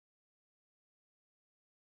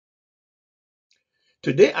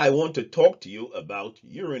Today I want to talk to you about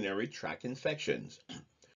urinary tract infections.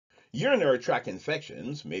 Urinary tract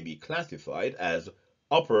infections may be classified as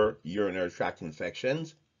upper urinary tract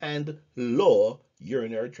infections and lower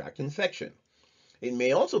urinary tract infection. It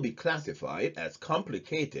may also be classified as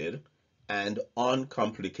complicated and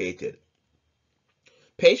uncomplicated.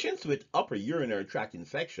 Patients with upper urinary tract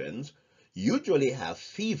infections usually have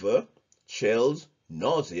fever, chills,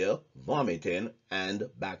 nausea, vomiting, and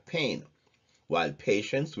back pain, while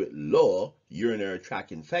patients with lower urinary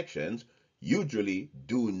tract infections usually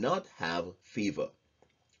do not have fever.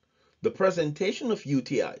 The presentation of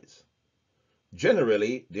UTIs.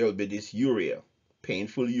 Generally, there will be dysuria,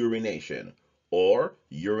 painful urination, or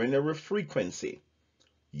urinary frequency,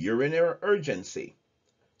 urinary urgency,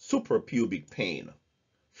 suprapubic pain,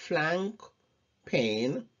 flank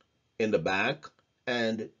pain in the back,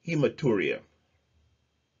 and hematuria.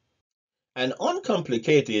 An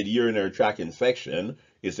uncomplicated urinary tract infection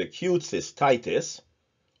is acute cystitis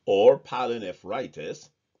or pyelonephritis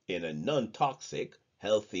in a non-toxic,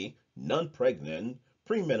 healthy, non-pregnant,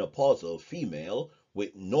 premenopausal female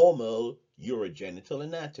with normal urogenital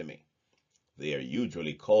anatomy. They are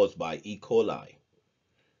usually caused by E. coli.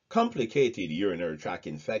 Complicated urinary tract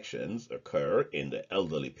infections occur in the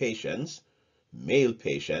elderly patients, male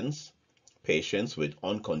patients, patients with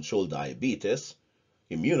uncontrolled diabetes,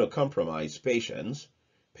 immunocompromised patients,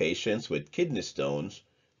 patients with kidney stones,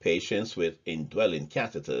 patients with indwelling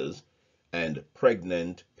catheters, and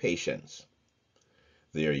pregnant patients.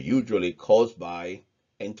 They are usually caused by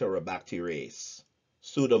Enterobacterales,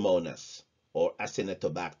 Pseudomonas, or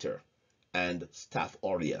Acinetobacter, and Staph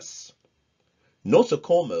aureus.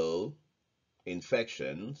 Nosocomial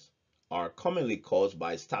infections are commonly caused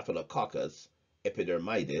by Staphylococcus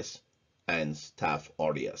epidermidis and Staph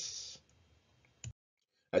aureus.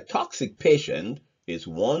 A toxic patient is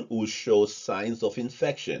one who shows signs of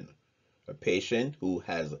infection. A patient who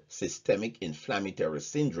has systemic inflammatory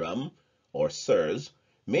syndrome, or SIRS,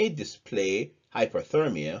 may display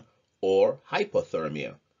hyperthermia or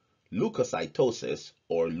hypothermia, leukocytosis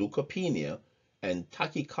or leukopenia, and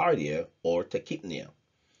tachycardia or tachypnea.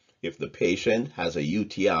 If the patient has a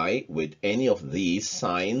UTI with any of these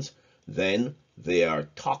signs, then they are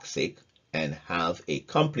toxic and have a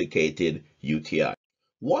complicated UTI.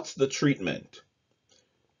 What's the treatment?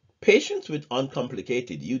 Patients with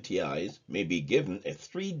uncomplicated UTIs may be given a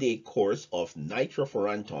 3-day course of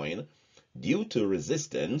nitrofurantoin due to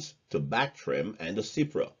resistance to Bactrim and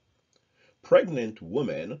Cipro. Pregnant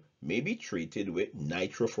women may be treated with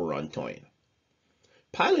nitrofurantoin.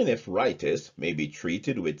 Pyelonephritis may be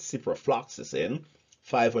treated with ciprofloxacin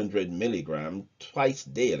 500 mg twice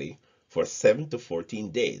daily for 7 to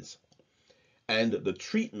 14 days. And the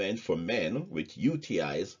treatment for men with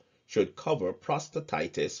UTIs should cover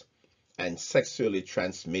prostatitis and sexually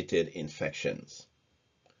transmitted infections.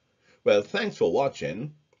 Well, thanks for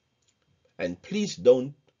watching, and please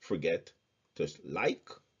don't forget to like,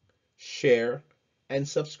 share, and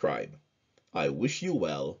subscribe. I wish you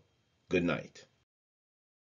well. Good night.